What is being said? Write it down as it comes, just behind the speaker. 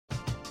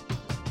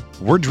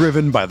We're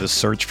driven by the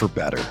search for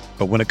better.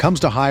 But when it comes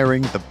to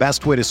hiring, the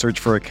best way to search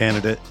for a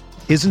candidate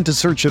isn't to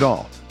search at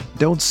all.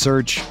 Don't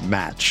search,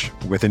 match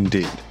with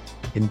Indeed.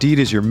 Indeed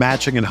is your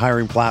matching and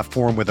hiring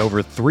platform with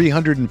over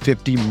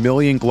 350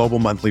 million global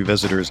monthly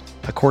visitors,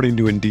 according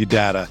to Indeed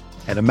data,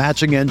 and a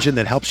matching engine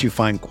that helps you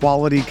find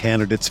quality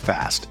candidates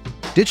fast.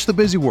 Ditch the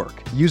busy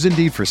work. Use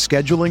Indeed for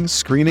scheduling,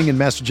 screening, and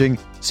messaging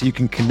so you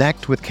can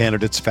connect with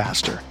candidates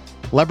faster.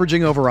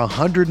 Leveraging over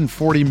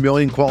 140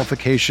 million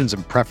qualifications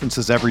and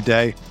preferences every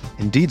day,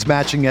 Indeed's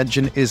matching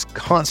engine is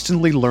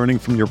constantly learning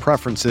from your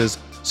preferences,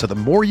 so the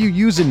more you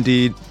use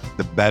Indeed,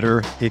 the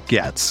better it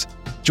gets.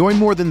 Join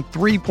more than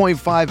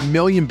 3.5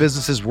 million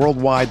businesses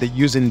worldwide that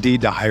use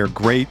Indeed to hire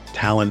great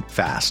talent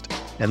fast.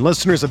 And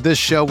listeners of this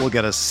show will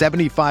get a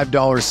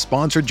 $75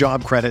 sponsored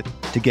job credit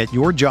to get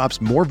your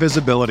jobs more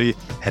visibility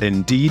at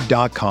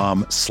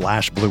Indeed.com/Blue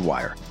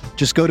Wire.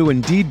 Just go to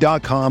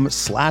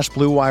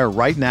Indeed.com/Blue Wire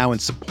right now and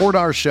support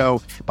our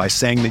show by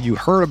saying that you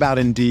heard about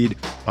Indeed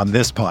on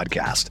this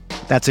podcast.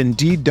 That's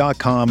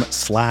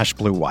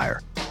Indeed.com/Blue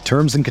Wire.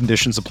 Terms and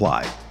conditions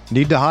apply.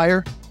 Need to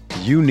hire?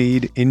 You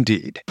need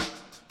Indeed.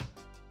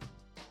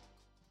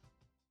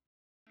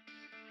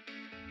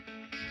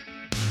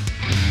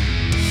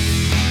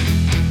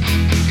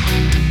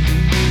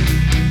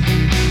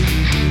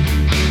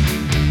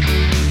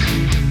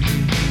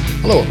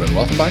 Hello everyone,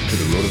 welcome back to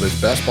the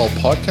RotoViz Best Ball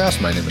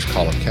Podcast. My name is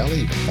Colin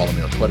Kelly. You can follow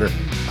me on Twitter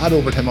at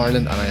Overtime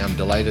Ireland, and I am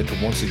delighted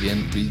to once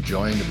again be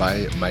joined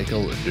by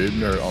Michael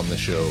Dubner on the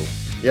show.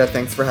 Yeah,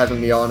 thanks for having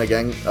me on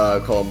again,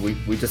 Colin.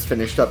 We just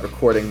finished up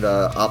recording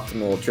the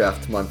Optimal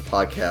Draft Month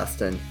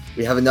podcast, and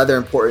we have another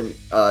important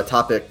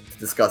topic to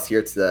discuss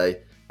here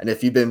today. And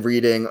if you've been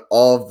reading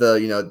all of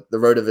the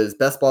RotoViz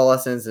Best Ball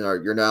lessons and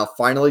you're now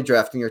finally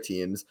drafting your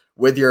teams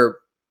with your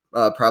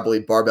probably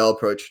barbell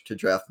approach to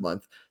draft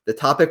month, the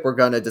topic we're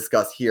going to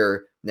discuss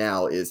here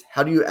now is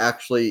how do you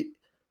actually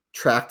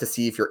track to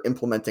see if you're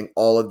implementing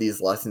all of these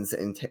lessons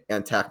and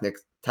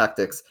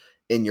tactics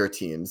in your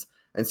teams.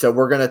 And so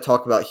we're going to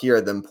talk about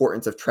here the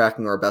importance of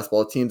tracking our best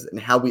ball teams and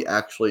how we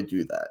actually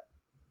do that.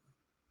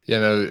 You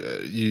know,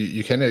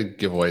 you kind of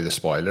give away the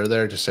spoiler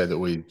there to say that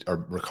we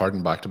are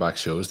recording back-to-back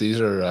shows.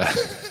 These are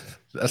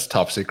that's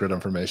top secret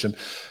information.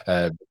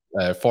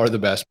 For the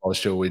Best Ball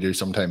Show, we do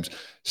sometimes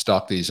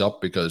stock these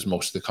up because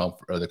most of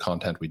the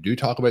content we do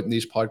talk about in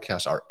these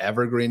podcasts are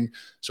evergreen.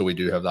 So we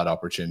do have that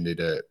opportunity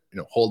to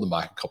hold them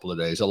back a couple of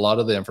days. A lot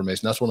of the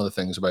information, that's one of the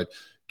things about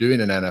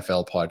doing an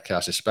NFL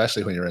podcast,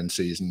 especially when you're in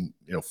season,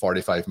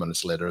 45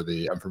 minutes later,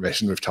 the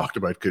information we've talked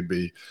about could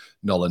be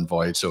null and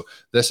void. So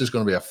this is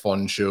going to be a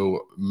fun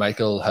show.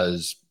 Michael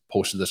has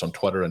posted this on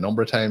Twitter a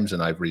number of times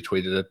and I've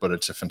retweeted it, but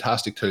it's a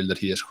fantastic tool that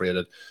he has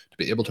created to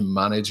be able to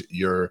manage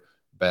your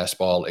best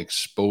ball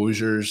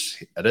exposures.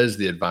 It is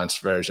the advanced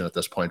version at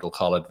this point. We'll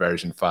call it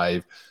version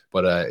 5,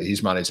 but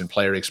he's managing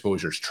player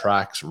exposures,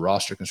 tracks,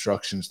 roster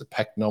constructions, the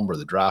pick number,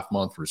 the draft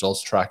month,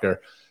 results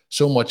tracker,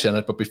 so much in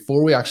it. But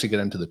before we actually get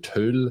into the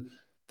tool,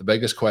 the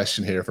biggest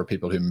question here for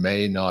people who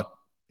may not,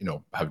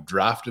 have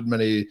drafted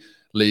many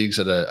leagues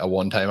at a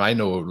one time. I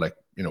know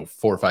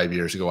 4 or 5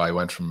 years ago, I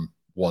went from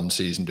one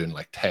season doing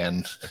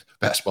 10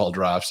 best ball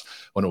drafts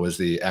when it was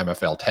the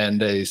MFL 10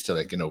 days to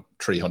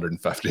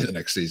 350 the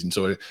next season.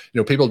 So,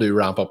 people do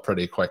ramp up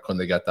pretty quick when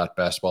they get that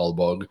best ball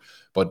bug.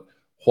 But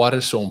what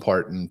is so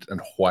important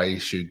and why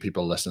should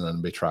people listen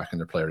and be tracking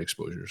their player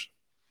exposures?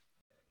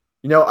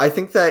 I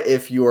think that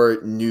if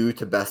you're new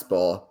to best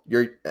ball,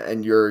 you're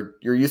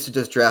used to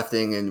just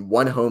drafting in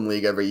one home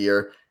league every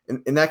year.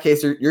 In that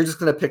case, you're just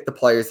going to pick the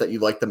players that you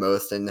like the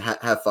most and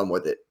have fun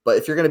with it. But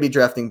if you're going to be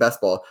drafting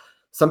best ball,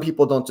 some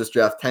people don't just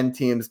draft 10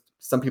 teams.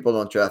 Some people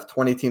don't draft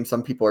 20 teams.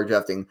 Some people are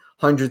drafting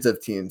hundreds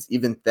of teams,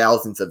 even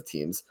thousands of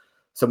teams.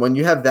 So when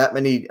you have that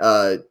many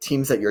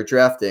teams that you're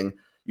drafting,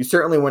 you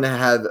certainly want to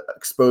have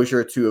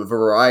exposure to a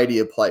variety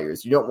of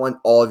players. You don't want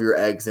all of your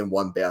eggs in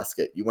one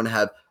basket. You want to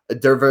have a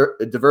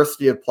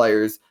diversity of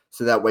players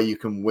so that way you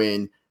can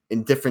win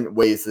in different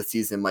ways the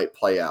season might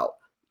play out.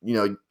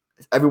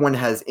 Everyone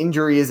has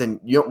injuries and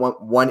you don't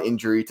want one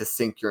injury to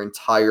sink your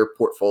entire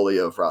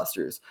portfolio of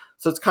rosters.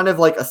 So it's kind of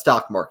like a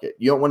stock market.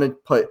 You don't want to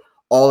put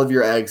all of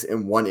your eggs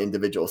in one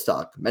individual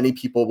stock. Many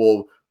people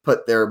will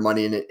put their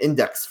money in an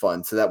index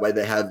fund so that way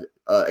they have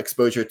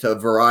exposure to a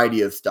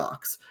variety of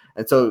stocks.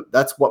 And so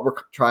that's what we're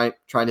trying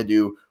to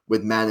do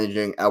with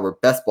managing our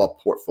best ball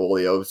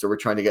portfolio. So we're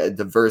trying to get a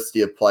diversity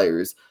of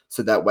players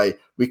so that way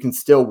we can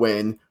still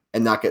win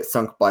and not get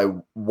sunk by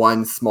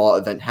one small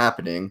event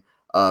happening.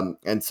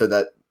 And so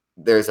that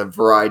there's a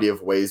variety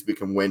of ways we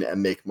can win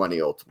and make money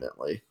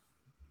ultimately.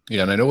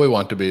 Yeah, and I know we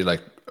want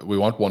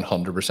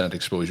 100%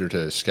 exposure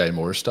to Sky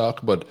Moore stock,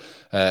 but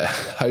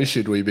how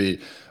should we be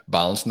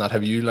balancing that?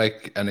 Have you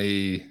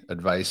any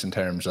advice in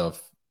terms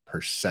of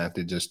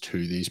percentages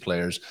to these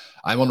players?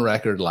 I'm on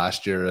record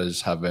last year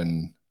as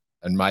having,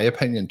 in my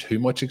opinion, too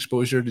much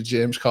exposure to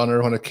James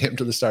Conner when it came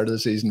to the start of the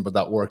season, but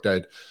that worked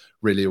out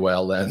really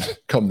well then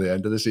come the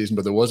end of the season.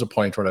 But there was a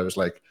point where I was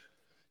like,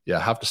 yeah,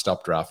 I have to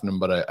stop drafting him,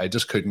 but I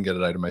just couldn't get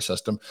it out of my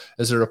system.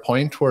 Is there a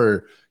point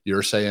where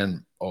you're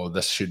saying, oh,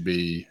 this should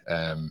be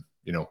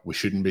we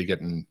shouldn't be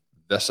getting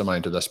this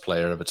amount of this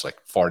player if it's like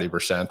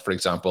 40%, for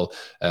example.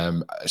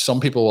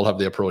 Some people will have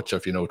the approach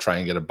of, try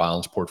and get a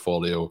balanced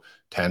portfolio,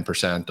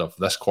 10% of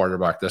this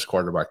quarterback, this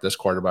quarterback, this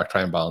quarterback,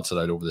 try and balance it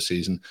out over the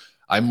season.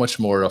 I'm much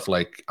more of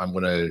like, I'm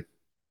going to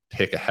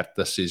take a hit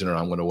this season or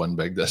I'm going to win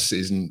big this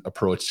season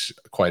approach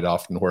quite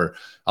often, where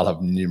I'll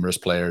have numerous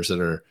players that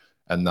are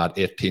in that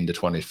 18 to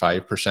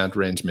 25%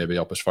 range, maybe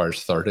up as far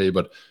as 30.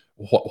 But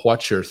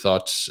what's your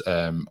thoughts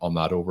on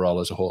that overall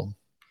as a whole?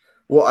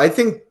 Well, I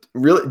think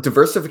really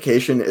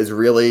diversification is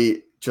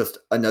really just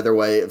another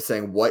way of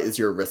saying, what is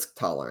your risk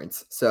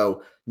tolerance?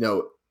 So,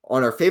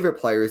 on our favorite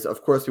players,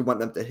 of course, we want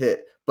them to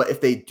hit. But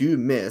if they do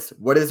miss,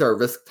 what is our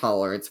risk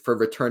tolerance for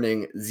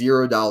returning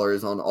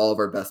 $0 on all of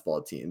our best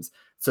ball teams?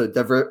 So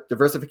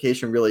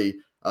diversification really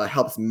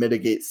helps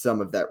mitigate some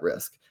of that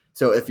risk.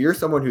 So if you're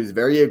someone who's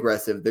very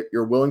aggressive, that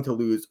you're willing to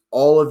lose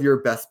all of your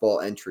best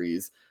ball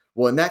entries,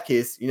 well, in that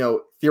case,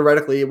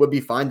 theoretically, it would be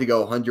fine to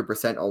go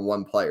 100% on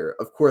one player.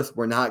 Of course,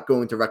 we're not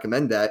going to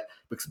recommend that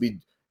because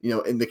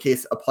in the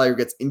case a player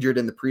gets injured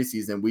in the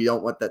preseason, we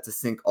don't want that to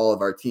sink all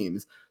of our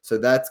teams. So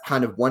that's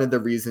kind of one of the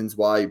reasons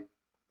why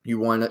you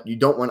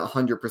don't want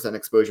 100%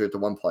 exposure to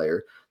one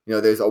player.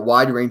 There's a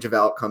wide range of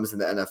outcomes in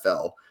the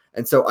NFL.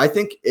 And so I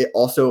think it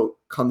also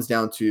comes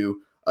down to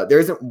there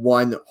isn't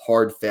one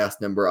hard, fast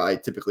number I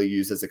typically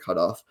use as a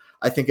cutoff.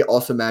 I think it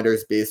also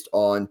matters based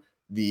on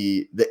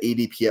the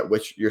ADP at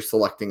which you're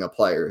selecting a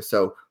player.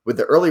 So with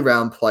the early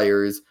round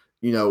players,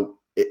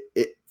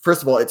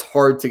 first of all, it's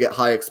hard to get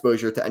high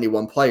exposure to any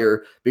one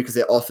player because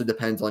it also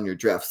depends on your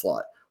draft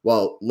slot.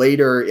 While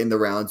later in the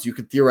rounds, you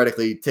could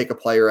theoretically take a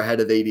player ahead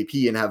of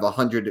ADP and have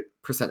 100%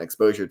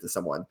 exposure to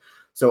someone.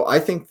 So I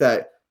think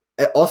that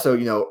also,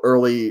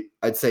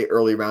 I'd say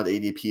early round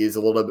ADP is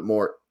a little bit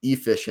more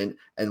efficient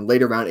and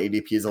later round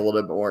ADP is a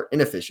little bit more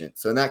inefficient.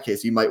 So in that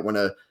case, you might want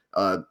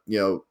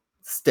to,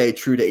 stay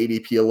true to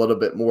ADP a little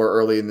bit more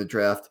early in the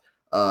draft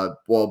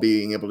while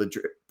being able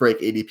to break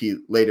ADP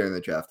later in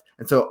the draft.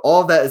 And so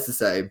all of that is to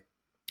say,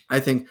 I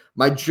think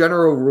my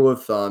general rule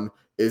of thumb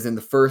is in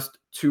the first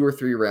 2 or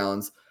 3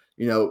 rounds,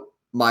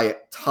 my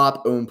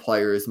top owned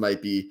players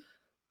might be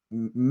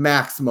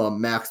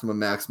maximum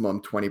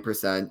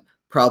 20%.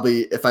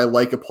 Probably if I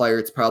like a player,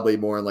 it's probably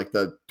more in like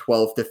the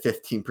 12 to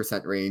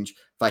 15% range.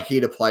 If I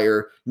hate a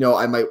player,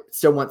 I might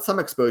still want some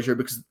exposure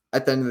because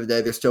at the end of the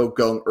day, they're still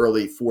going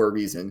early for a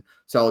reason.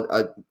 So,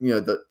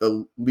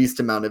 the least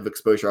amount of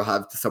exposure I'll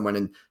have to someone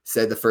and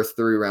say the first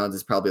 3 rounds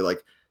is probably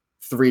like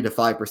 3 to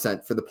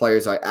 5% for the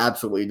players I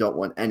absolutely don't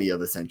want any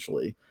of,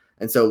 essentially.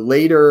 And so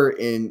later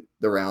in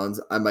the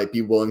rounds, I might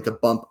be willing to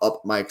bump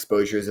up my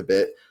exposures a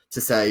bit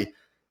to say,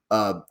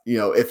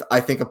 if I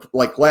think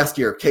like last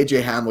year,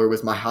 KJ Hamler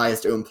was my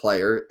highest owned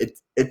player. It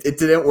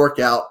didn't work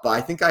out, but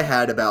I think I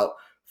had about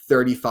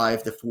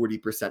 35 to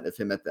 40% of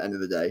him at the end of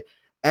the day.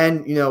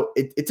 And,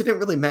 it didn't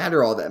really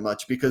matter all that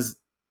much because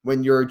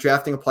when you're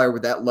drafting a player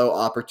with that low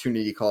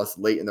opportunity cost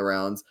late in the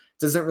rounds,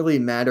 it doesn't really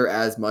matter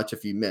as much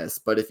if you miss.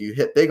 But if you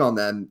hit big on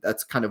them,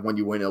 that's kind of when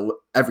you win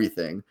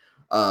everything.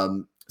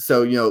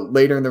 So,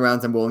 later in the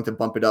rounds, I'm willing to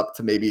bump it up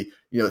to maybe,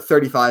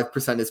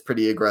 35% is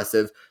pretty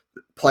aggressive.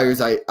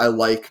 Players I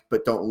like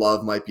but don't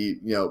love might be,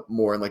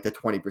 more in like the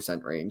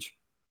 20% range.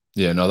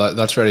 Yeah, no,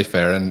 that's very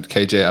fair. And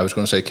I was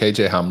going to say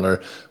KJ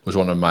Hamler was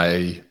one of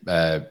my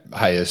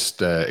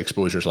highest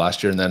exposures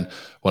last year. And then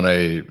when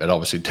it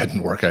obviously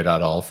didn't work out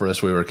at all for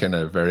us, we were kind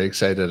of very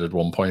excited at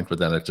one point, but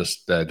then it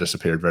just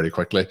disappeared very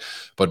quickly.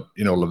 But,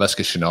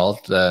 Laviska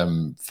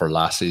Shenault for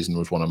last season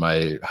was one of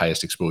my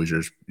highest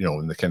exposures,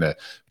 in the kind of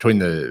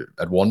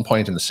at one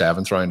point in the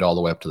 7th round all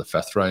the way up to the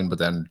 5th round. But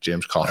then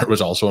James Conner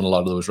was also on a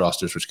lot of those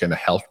rosters, which kind of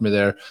helped me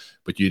there.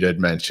 But you did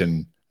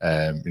mention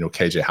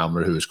KJ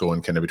Hamler, who was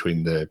going kind of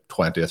between the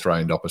 20th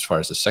round up as far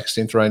as the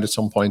 16th round at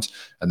some points.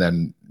 And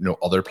then,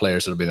 other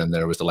players that have been in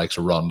there was the likes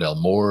of Rondell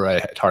Moore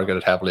I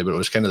targeted heavily, but it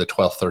was kind of the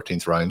 12th,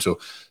 13th round. So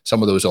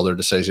some of those other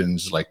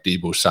decisions like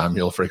Deebo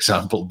Samuel, for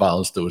example,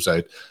 balanced those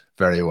out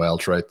very well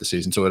throughout the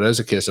season. So it is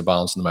a case of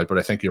balancing them out. But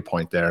I think your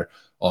point there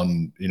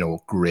on,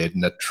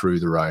 grading it through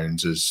the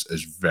rounds is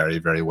very,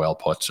 very well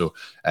put. So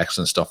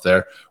excellent stuff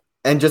there.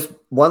 And just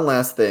one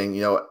last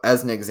thing,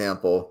 as an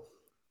example,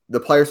 the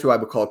players who I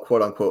would call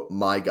quote unquote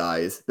my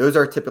guys, those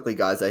are typically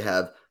guys I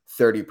have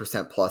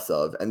 30% plus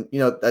of. And,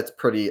 that's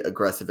pretty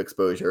aggressive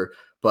exposure,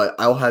 but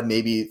I'll have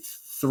maybe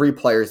 3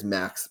 players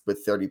max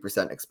with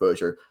 30%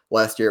 exposure.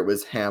 Last year it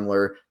was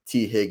Hamler,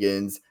 T.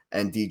 Higgins,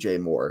 and DJ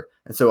Moore.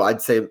 And so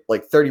I'd say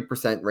like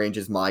 30% range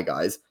is my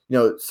guys.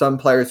 Some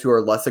players who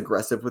are less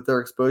aggressive with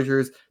their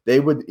exposures, they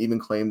would even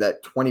claim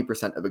that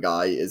 20% of a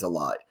guy is a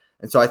lot.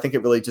 And so I think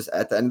it really just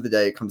at the end of the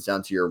day, it comes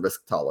down to your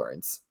risk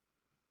tolerance.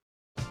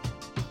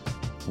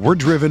 We're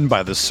driven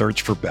by the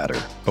search for better.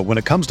 But when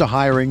it comes to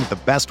hiring, the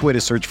best way to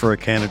search for a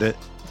candidate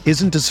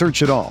isn't to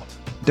search at all.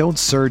 Don't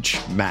search,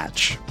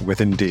 match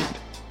with Indeed.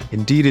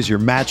 Indeed is your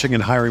matching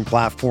and hiring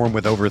platform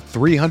with over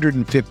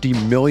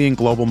 350 million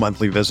global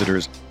monthly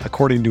visitors,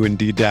 according to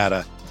Indeed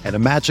data, and a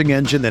matching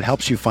engine that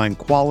helps you find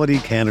quality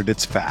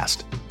candidates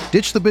fast.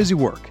 Ditch the busy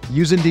work.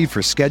 Use Indeed for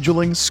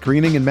scheduling,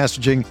 screening, and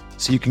messaging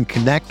so you can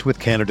connect with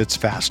candidates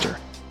faster.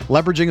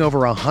 Leveraging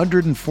over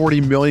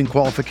 140 million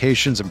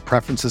qualifications and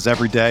preferences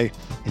every day,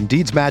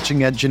 Indeed's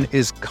matching engine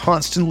is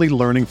constantly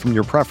learning from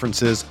your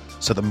preferences,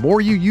 so the more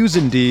you use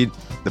Indeed,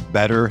 the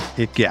better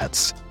it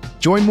gets.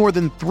 Join more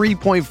than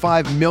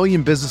 3.5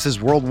 million businesses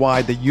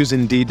worldwide that use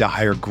Indeed to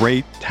hire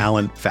great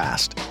talent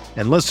fast.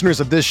 And listeners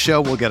of this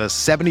show will get a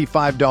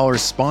 $75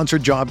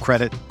 sponsored job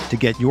credit to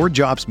get your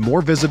jobs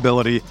more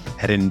visibility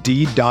at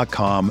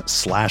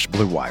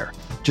Indeed.com/Blue Wire.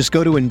 Just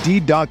go to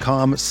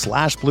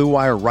Indeed.com/Blue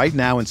Wire right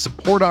now and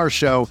support our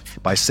show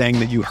by saying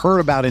that you heard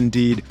about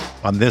Indeed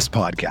on this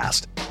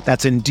podcast.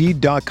 That's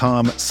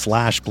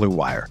Indeed.com/Blue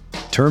Wire.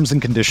 Terms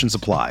and conditions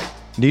apply.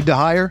 Need to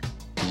hire?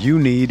 You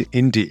need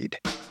Indeed.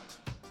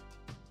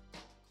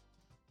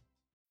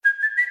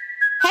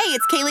 Hey,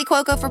 it's Kaylee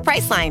Cuoco for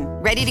Priceline.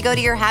 Ready to go to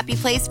your happy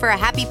place for a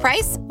happy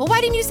price? Well, why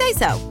didn't you say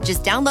so?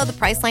 Just download the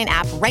Priceline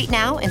app right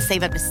now and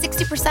save up to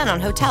 60% on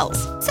hotels.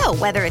 So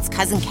whether it's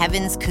Cousin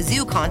Kevin's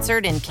Kazoo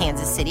Concert in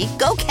Kansas City,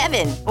 go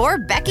Kevin, or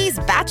Becky's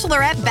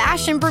Bachelorette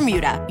Bash in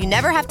Bermuda, you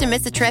never have to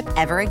miss a trip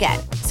ever again.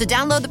 So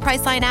download the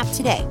Priceline app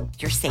today.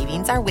 Your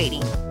savings are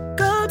waiting.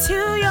 Go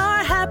to your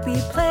happy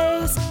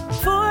place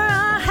for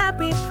a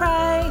happy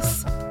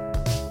price.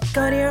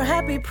 Go to your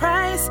happy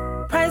price,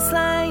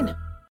 Priceline.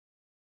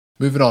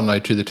 Moving on now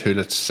to the tool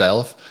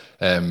itself.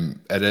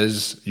 It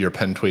is your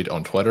pinned tweet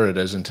on Twitter. It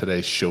is in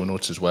today's show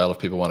notes as well if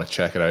people want to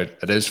check it out.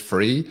 It is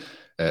free.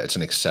 It's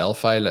an Excel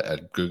file,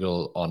 a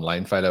Google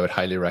Online file. I would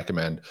highly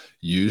recommend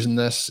using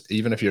this,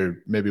 even if you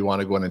maybe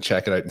want to go in and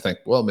check it out and think,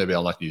 well, maybe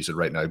I'll not use it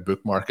right now.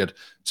 Bookmark it,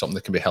 something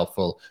that can be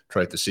helpful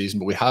throughout the season.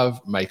 But we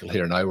have Michael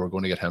here now. We're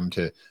going to get him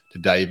to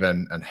dive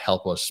in and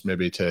help us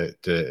maybe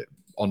to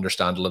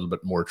understand a little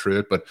bit more through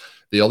it. But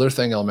the other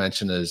thing I'll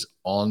mention is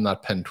on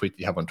that pinned tweet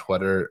you have on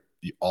Twitter,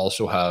 you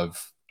also have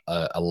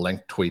a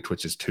linked tweet,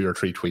 which is 2 or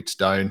 3 tweets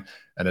down,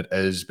 and it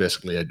is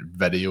basically a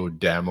video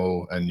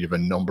demo, and you have a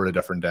number of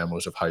different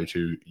demos of how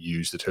to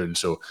use the tool.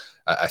 So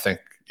I think,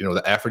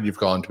 the effort you've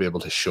gone to be able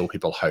to show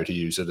people how to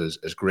use it is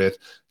great.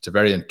 It's a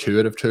very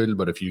intuitive tool,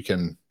 but if you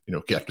can,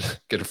 get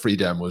a free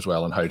demo as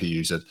well on how to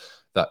use it,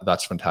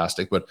 that's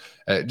fantastic. But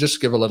just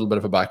give a little bit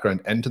of a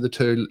background into the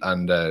tool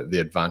and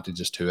the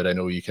advantages to it. I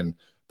know you can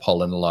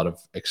pull in a lot of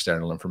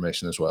external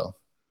information as well.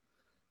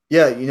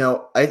 Yeah,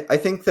 I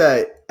think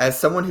that as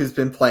someone who's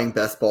been playing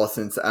best ball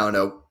since, I don't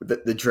know,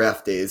 the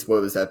draft days,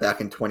 what was that, back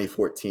in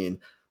 2014,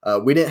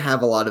 we didn't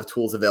have a lot of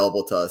tools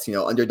available to us.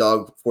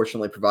 Underdog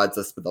fortunately provides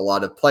us with a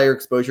lot of player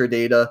exposure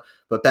data,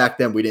 but back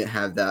then we didn't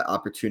have that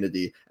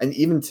opportunity. And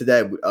even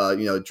today,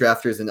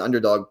 Drafters and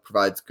Underdog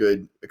provides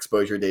good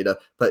exposure data,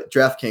 but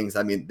DraftKings,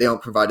 they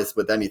don't provide us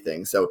with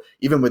anything. So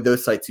even with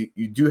those sites,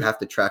 you do have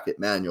to track it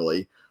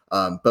manually.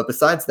 But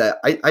besides that,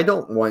 I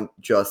don't want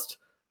just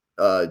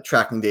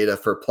tracking data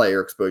for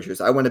player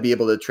exposures. I want to be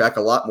able to track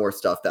a lot more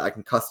stuff that I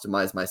can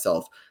customize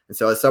myself. And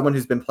so as someone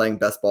who's been playing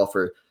best ball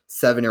for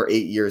 7 or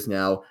 8 years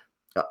now,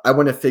 I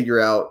want to figure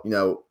out,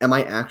 am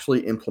I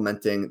actually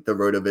implementing the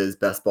RotoViz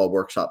Best Ball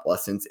Workshop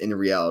lessons in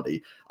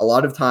reality? A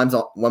lot of times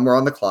when we're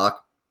on the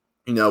clock,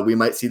 we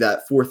might see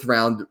that 4th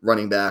round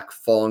running back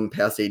falling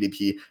past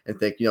ADP and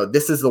think,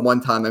 this is the one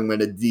time I'm going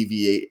to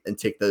deviate and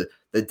take the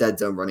dead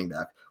zone running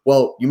back.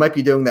 Well, you might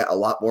be doing that a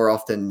lot more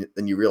often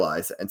than you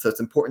realize. And so it's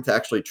important to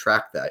actually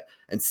track that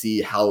and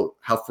see how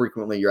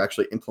frequently you're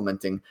actually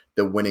implementing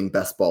the winning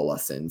best ball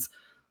lessons.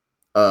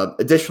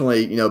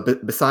 Additionally,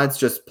 besides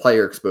just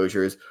player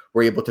exposures,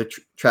 we're able to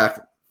track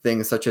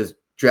things such as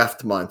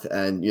draft month.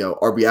 And,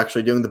 are we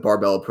actually doing the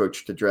barbell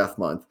approach to draft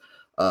month?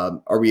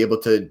 We're able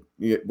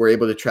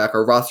to track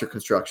our roster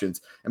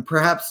constructions. And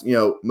perhaps,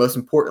 most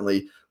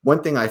importantly,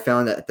 one thing I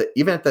found that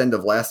even at the end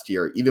of last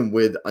year, even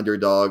with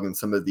Underdog and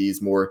some of these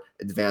more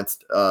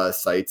advanced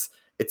sites,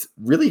 it's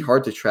really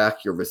hard to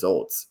track your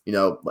results.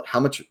 How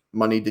much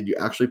money did you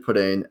actually put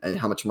in and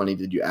how much money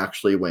did you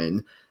actually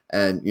win?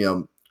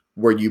 And,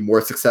 were you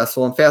more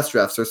successful in fast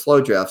drafts or slow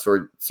drafts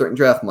or certain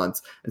draft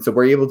months? And so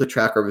we're able to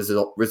track our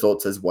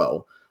results as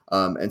well.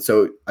 And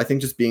so I think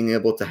just being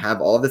able to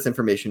have all of this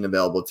information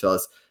available to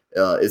us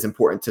is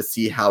important to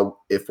see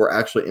if we're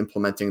actually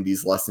implementing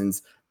these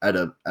lessons at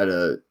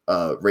a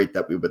rate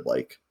that we would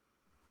like.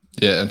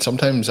 Yeah, and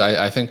sometimes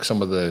I think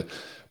some of the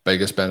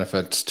biggest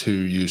benefits to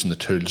using the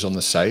tools on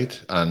the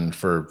site and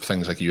for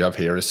things like you have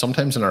here is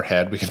sometimes in our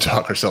head we can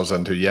talk ourselves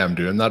into, I'm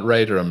doing that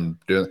right, or I'm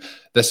doing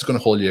this is going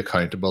to hold you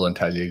accountable and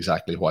tell you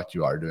exactly what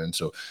you are doing.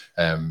 So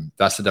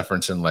that's the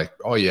difference in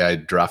I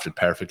drafted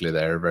perfectly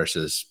there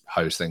versus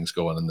how's things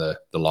going in the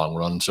long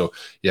run. So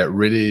yeah,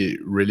 really,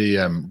 really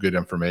good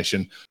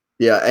information.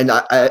 Yeah, and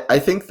I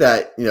think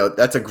that,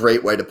 that's a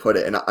great way to put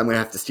it, and I'm going to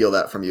have to steal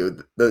that from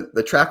you.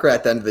 The tracker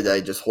at the end of the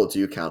day just holds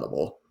you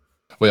accountable.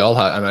 We all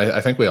have, and I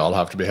think we all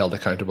have to be held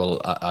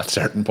accountable at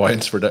certain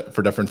points for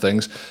different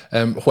things.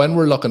 When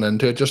we're looking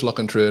into it, just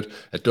looking through it,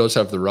 it does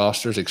have the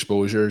rosters,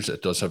 exposures,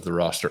 it does have the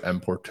roster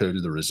import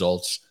tool, the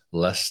results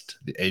list,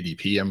 the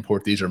ADP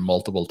import. These are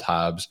multiple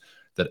tabs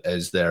that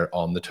is there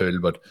on the tool.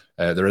 But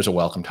there is a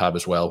welcome tab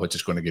as well, which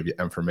is going to give you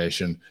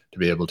information to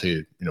be able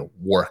to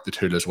work the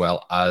tool, as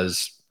well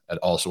as it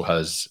also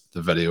has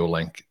the video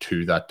link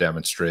to that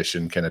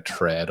demonstration kind of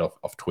thread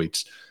of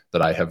tweets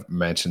that I have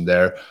mentioned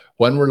there.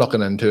 When we're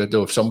looking into it,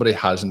 though, if somebody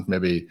hasn't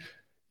maybe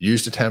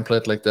used a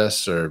template like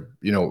this, or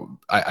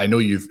I know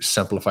you've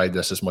simplified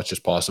this as much as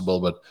possible,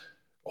 but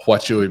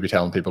what should we be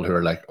telling people who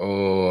are like,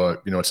 oh,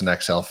 it's an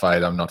Excel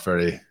file, I'm not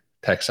very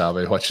tech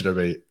savvy? What should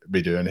I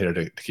be doing here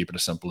to keep it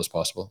as simple as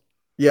possible?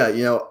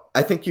 Yeah,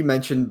 I think you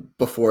mentioned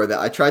before that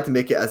I tried to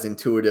make it as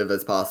intuitive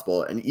as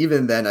possible. And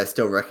even then, I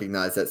still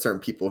recognize that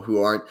certain people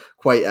who aren't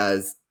quite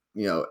as,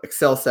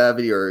 Excel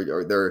savvy,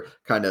 or they're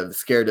kind of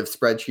scared of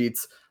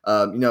spreadsheets,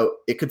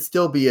 it could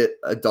still be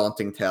a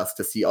daunting task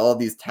to see all of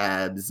these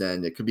tabs,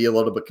 and it could be a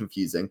little bit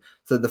confusing.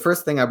 So the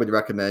first thing I would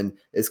recommend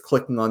is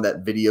clicking on that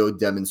video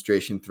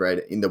demonstration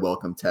thread in the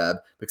welcome tab,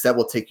 because that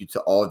will take you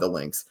to all of the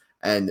links.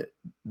 And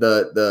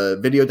the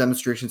video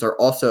demonstrations are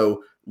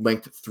also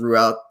linked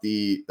throughout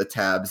the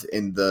tabs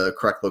in the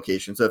correct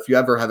location. So if you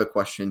ever have a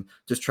question,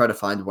 just try to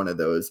find one of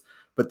those.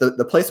 But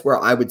the place where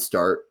I would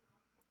start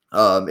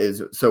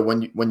is, so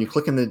when you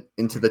click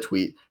into the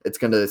tweet, it's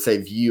going to say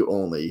view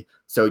only.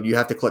 So you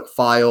have to click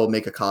file,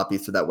 make a copy,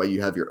 so that way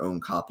you have your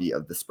own copy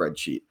of the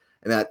spreadsheet.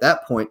 And at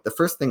that point, the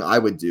first thing I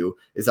would do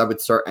is I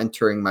would start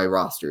entering my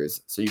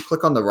rosters. So you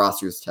click on the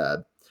rosters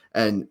tab,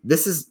 and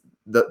this is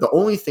the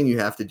only thing you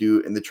have to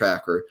do in the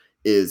tracker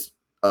is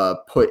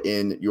put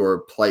in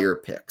your player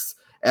picks.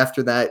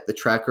 After that, the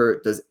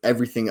tracker does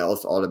everything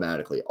else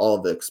automatically. All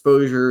of the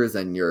exposures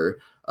and your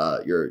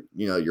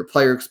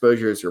player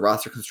exposures, your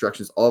roster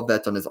constructions, all of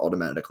that done is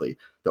automatically.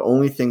 The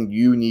only thing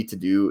you need to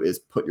do is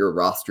put your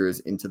rosters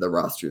into the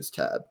rosters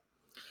tab.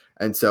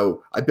 And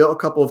so I built a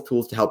couple of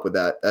tools to help with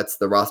that. That's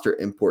the roster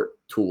import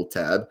tool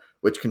tab,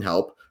 which can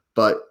help.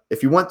 But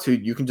if you want to,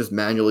 you can just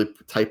manually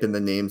type in the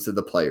names of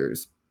the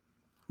players.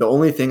 The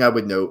only thing I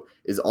would note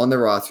is on the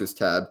rosters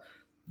tab,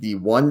 the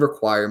one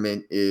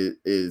requirement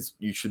is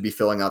you should be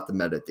filling out the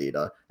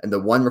metadata. And the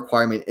one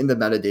requirement in the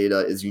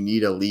metadata is you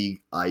need a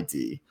league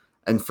ID.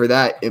 And for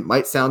that, it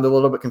might sound a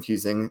little bit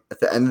confusing. At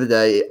the end of the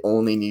day, it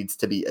only needs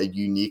to be a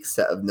unique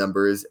set of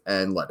numbers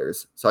and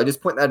letters. So I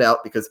just point that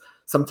out because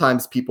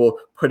sometimes people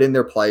put in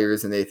their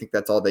players and they think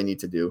that's all they need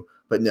to do.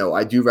 But no,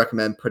 I do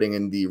recommend putting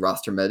in the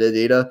roster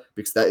metadata,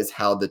 because that is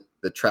how the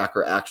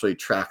tracker actually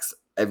tracks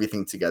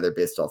everything together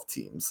based off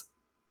teams.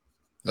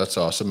 That's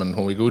awesome. And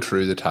when we go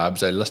through the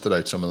tabs, I listed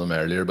out some of them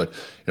earlier, but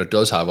it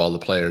does have all the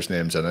players'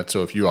 names in it.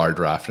 So if you are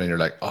drafting and you're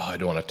like, oh, I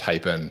don't want to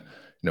type in,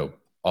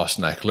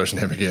 Austin Ekeler's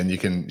name again, you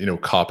can,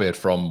 copy it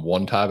from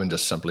one tab and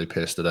just simply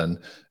paste it in.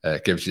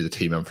 It gives you the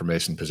team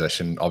information,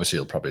 position. Obviously,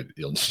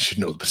 you should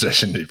know the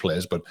position he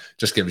plays, but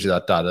just gives you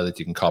that data that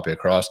you can copy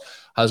across.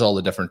 Has all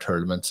the different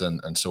tournaments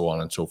and so on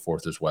and so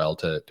forth as well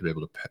to be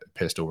able to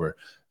paste over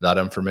that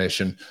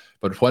information.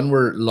 But when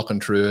we're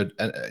looking through it,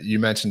 and you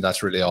mentioned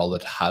that's really all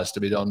that has to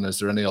be done. Is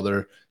there any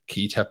other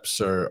key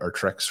tips or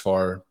tricks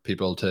for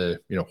people to,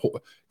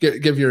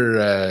 give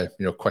your,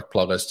 quick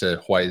plug as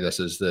to why this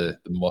is the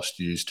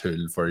must-use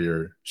tool for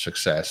your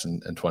success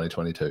in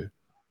 2022?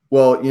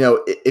 Well,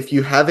 if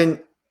you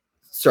haven't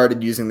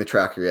started using the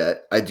tracker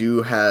yet, I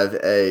do have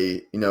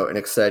an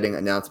exciting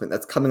announcement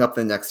that's coming up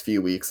in the next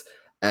few weeks.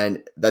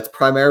 And that's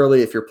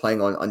primarily if you're playing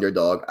on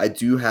Underdog. I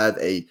do have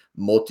a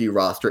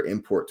multi-roster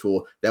import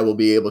tool that will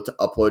be able to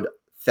upload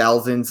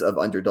thousands of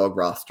Underdog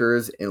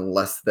rosters in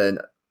less than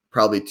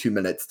probably 2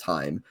 minutes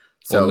time.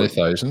 So only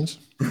thousands?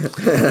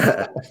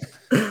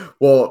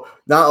 Well,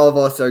 not all of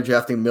us are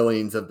drafting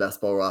millions of best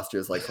ball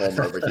rosters like home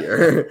over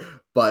here.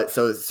 But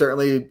so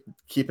certainly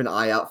keep an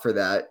eye out for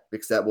that,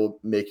 because that will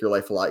make your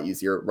life a lot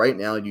easier. Right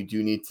now, you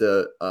do need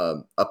to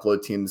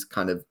upload teams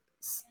kind of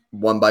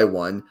one by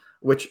one,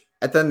 which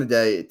at the end of the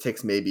day, it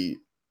takes maybe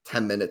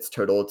 10 minutes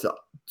total to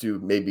do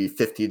maybe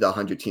 50 to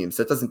 100 teams.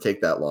 So it doesn't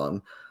take that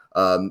long.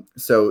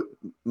 So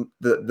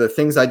the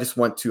things I just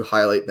want to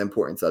highlight the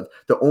importance of,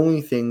 the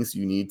only things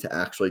you need to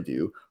actually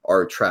do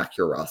are track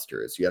your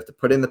rosters. You have to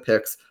put in the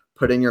picks,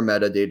 put in your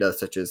metadata,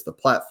 such as the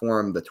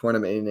platform, the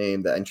tournament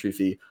name, the entry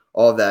fee,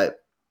 all of that.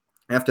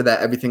 After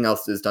that, everything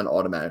else is done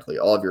automatically,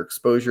 all of your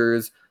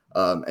exposures.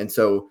 And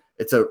so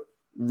it's a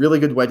really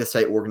good way to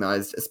stay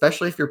organized,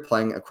 especially if you're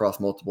playing across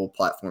multiple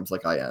platforms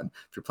like I am.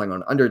 If you're playing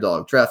on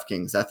Underdog,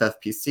 DraftKings,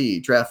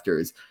 FFPC,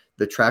 Drafters,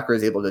 the tracker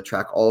is able to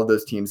track all of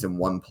those teams in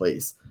one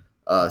place.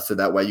 So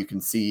that way you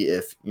can see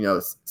if,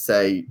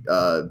 say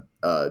the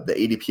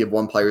ADP of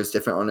one player is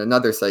different on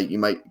another site, you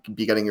might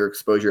be getting your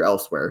exposure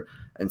elsewhere.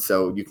 And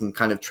so you can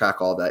kind of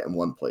track all that in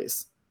one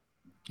place.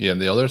 Yeah,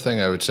 and the other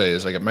thing I would say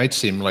is, it might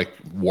seem like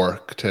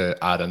work to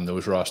add in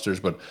those rosters,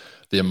 but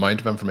the amount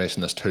of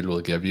information this tool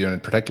will give you,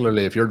 and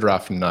particularly if you're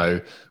drafting now,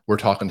 we're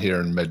talking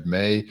here in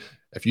mid-May,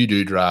 if you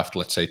do draft,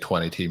 let's say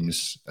 20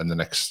 teams in the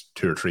next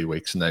 2 or 3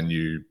 weeks, and then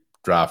you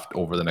draft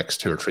over the next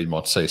 2 or 3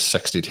 months, say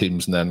 60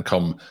 teams, and then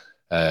come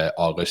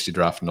August, you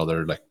draft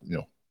another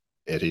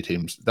 80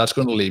 teams. That's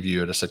going to leave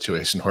you in a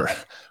situation where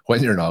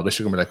when you're in August,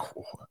 you're going to be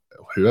like,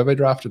 who have I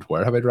drafted?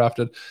 Where have I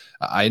drafted?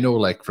 I know,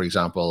 like, for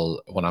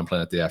example, when I'm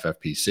playing at the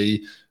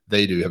FFPC,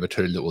 they do have a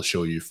tool that will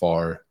show you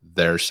for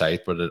their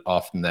site, but it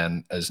often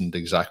then isn't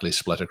exactly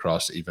split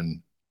across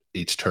even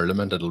each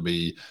tournament. It'll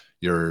be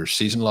your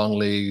season-long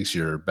leagues,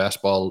 your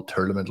best ball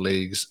tournament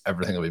leagues,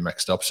 everything will be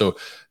mixed up. So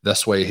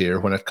this way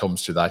here, when it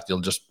comes to that, you'll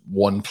just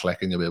one click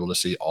and you'll be able to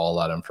see all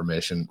that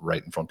information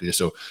right in front of you.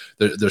 So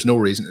there's no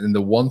reason. And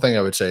the one thing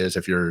I would say is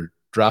if you're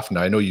drafting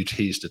now, I know you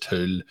teased a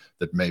tool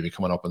that may be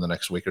coming up in the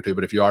next week or two,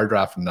 but if you are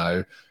drafting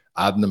now,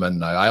 adding them in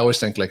now. I always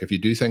think, like, if you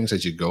do things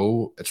as you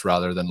go, it's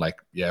rather than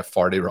like,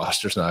 40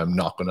 rosters now, I'm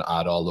not going to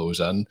add all those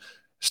in.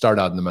 Start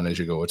adding them in as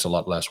you go. It's a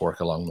lot less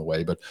work along the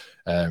way, but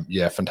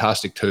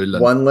fantastic tool.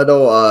 And one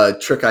little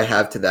trick I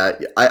have to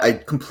that, I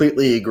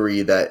completely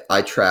agree that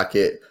I track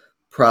it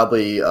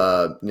probably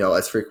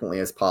as frequently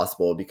as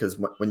possible, because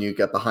when you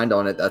get behind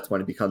on it, that's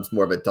when it becomes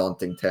more of a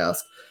daunting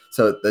task.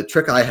 So the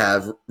trick I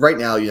have right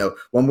now,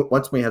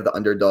 once we have the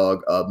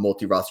Underdog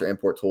multi-roster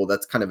import tool,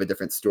 that's kind of a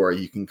different story.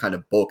 You can kind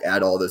of bulk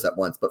add all those at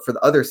once. But for the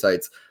other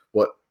sites,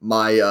 what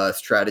my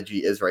strategy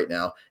is right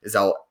now is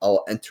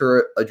I'll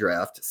enter a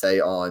draft, say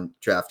on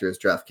Drafters,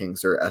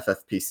 DraftKings, or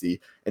FFPC,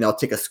 and I'll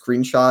take a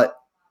screenshot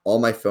on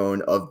my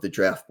phone of the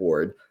draft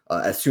board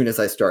as soon as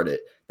I start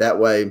it. That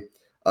way,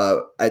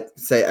 I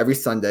say every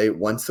Sunday,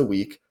 once a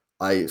week,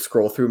 I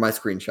scroll through my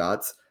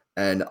screenshots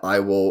and I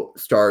will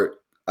start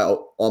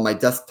on my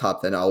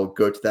desktop. Then I'll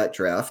go to that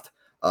draft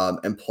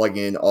and plug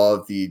in all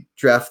of the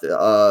draft,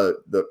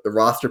 the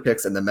roster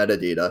picks and the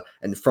metadata.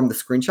 And from the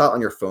screenshot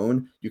on your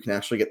phone, you can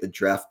actually get the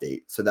draft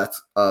date. So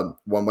that's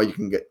one way you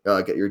can get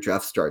your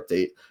draft start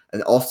date.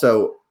 And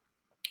also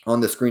on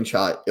the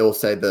screenshot, it will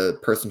say the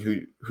person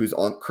who's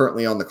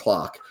currently on the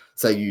clock.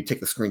 Say you take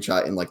the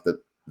screenshot in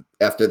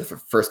after the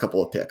first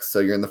couple of picks. So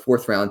you're in the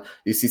 4th round,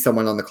 you see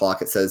someone on the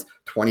clock, it says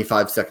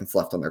 25 seconds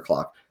left on their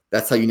clock.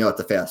 That's how you know it's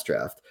a fast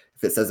draft.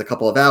 If it says a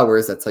couple of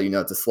hours, that's how you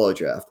know it's a slow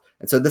draft.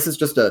 And so this is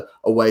just a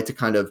way to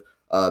kind of,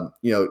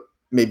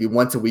 maybe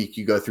once a week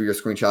you go through your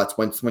screenshots.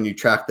 When you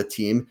track the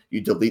team,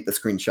 you delete the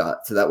screenshot.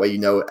 So that way,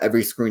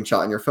 every screenshot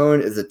on your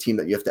phone is a team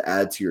that you have to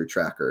add to your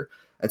tracker.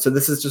 And so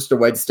this is just a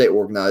way to stay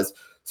organized.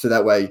 So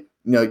that way,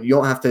 you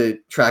don't have to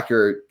track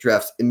your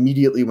drafts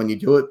immediately when you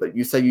do it, but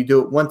you say you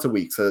do it once a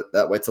week. So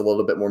that way it's a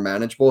little bit more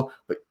manageable,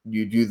 but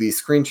you do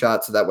these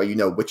screenshots. So that way,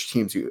 which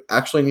teams you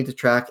actually need to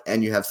track,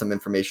 and you have some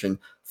information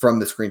from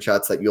the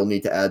screenshots that you'll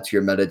need to add to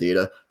your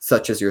metadata,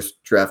 such as your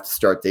draft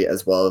start date,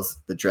 as well as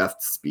the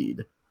draft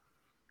speed.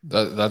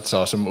 That's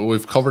awesome.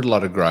 We've covered a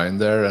lot of ground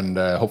there, and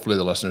hopefully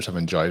the listeners have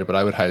enjoyed it, but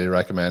I would highly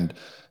recommend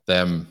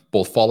them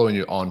both following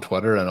you on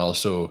Twitter and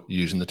also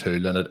using the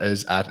tool. And it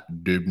is at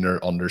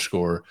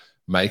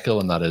Dubner_Michael,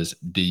 and that is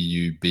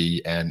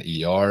DUBNER.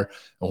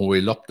 And when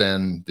we looked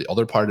in, the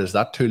other part is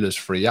that tool is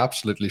free,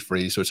 absolutely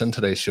free. So it's in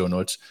today's show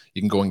notes.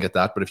 You can go and get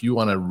that. But if you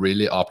want to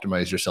really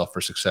optimize yourself for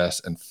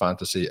success in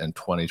fantasy in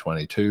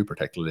 2022,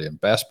 particularly in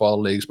best ball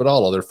leagues, but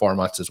all other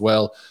formats as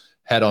well,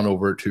 head on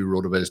over to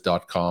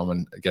rotoviz.com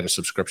and get a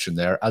subscription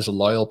there. As a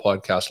loyal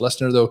podcast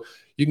listener, though,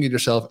 you can get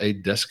yourself a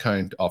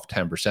discount of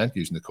 10%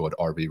 using the code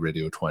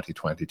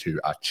RVRadio2022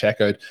 at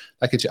checkout.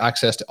 That gets you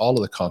access to all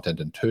of the content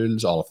and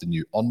tools, all of the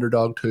new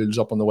Underdog tools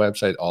up on the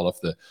website, all of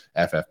the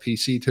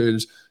FFPC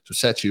tools. So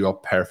sets you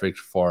up perfect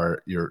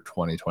for your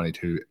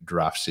 2022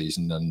 draft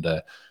season. And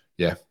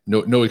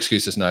no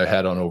excuses now.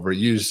 Head on over,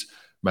 use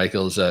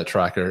Michael's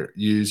tracker,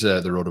 use the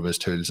RotoViz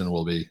tools, and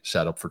we'll be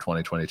set up for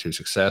 2022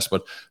 success.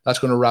 But that's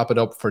going to wrap it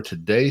up for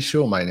today's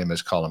show. My name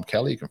is Colin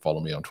Kelly. You can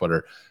follow me on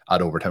Twitter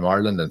at Overtime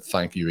Ireland. And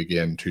thank you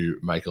again to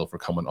Michael for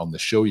coming on the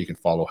show. You can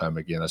follow him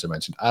again, as I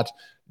mentioned, at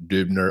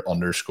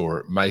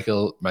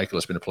Dubner_Michael. Michael,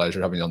 it's been a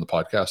pleasure having you on the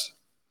podcast.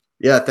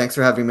 Yeah, thanks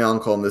for having me on,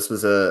 Colin. This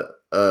was a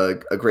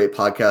great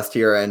podcast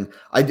here. And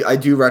I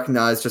do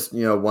recognize, just,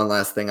 one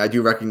last thing, I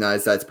do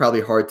recognize that it's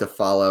probably hard to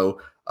follow,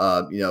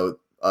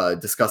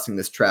 discussing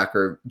this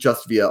tracker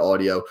just via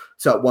audio.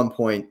 So at one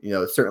point,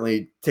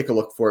 certainly take a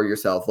look for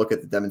yourself, look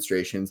at the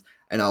demonstrations,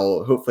 and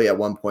I'll hopefully at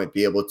one point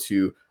be able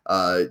to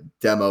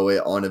demo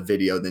it on a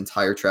video, the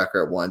entire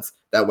tracker at once.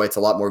 That way it's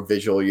a lot more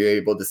visual. You're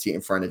able to see it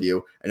in front of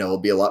you, and it will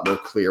be a lot more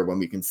clear when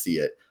we can see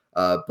it.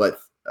 But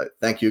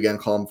thank you again,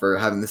 Colin, for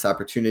having this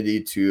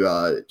opportunity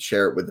to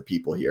share it with the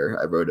people here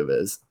at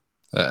RotoViz.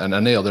 And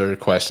any other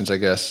questions, I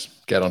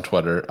guess, get on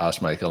Twitter,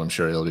 ask Michael. I'm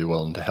sure he'll be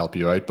willing to help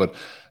you out. But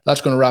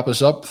that's going to wrap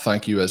us up.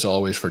 Thank you, as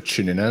always, for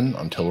tuning in.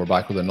 Until we're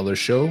back with another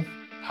show,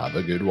 have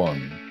a good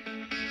one.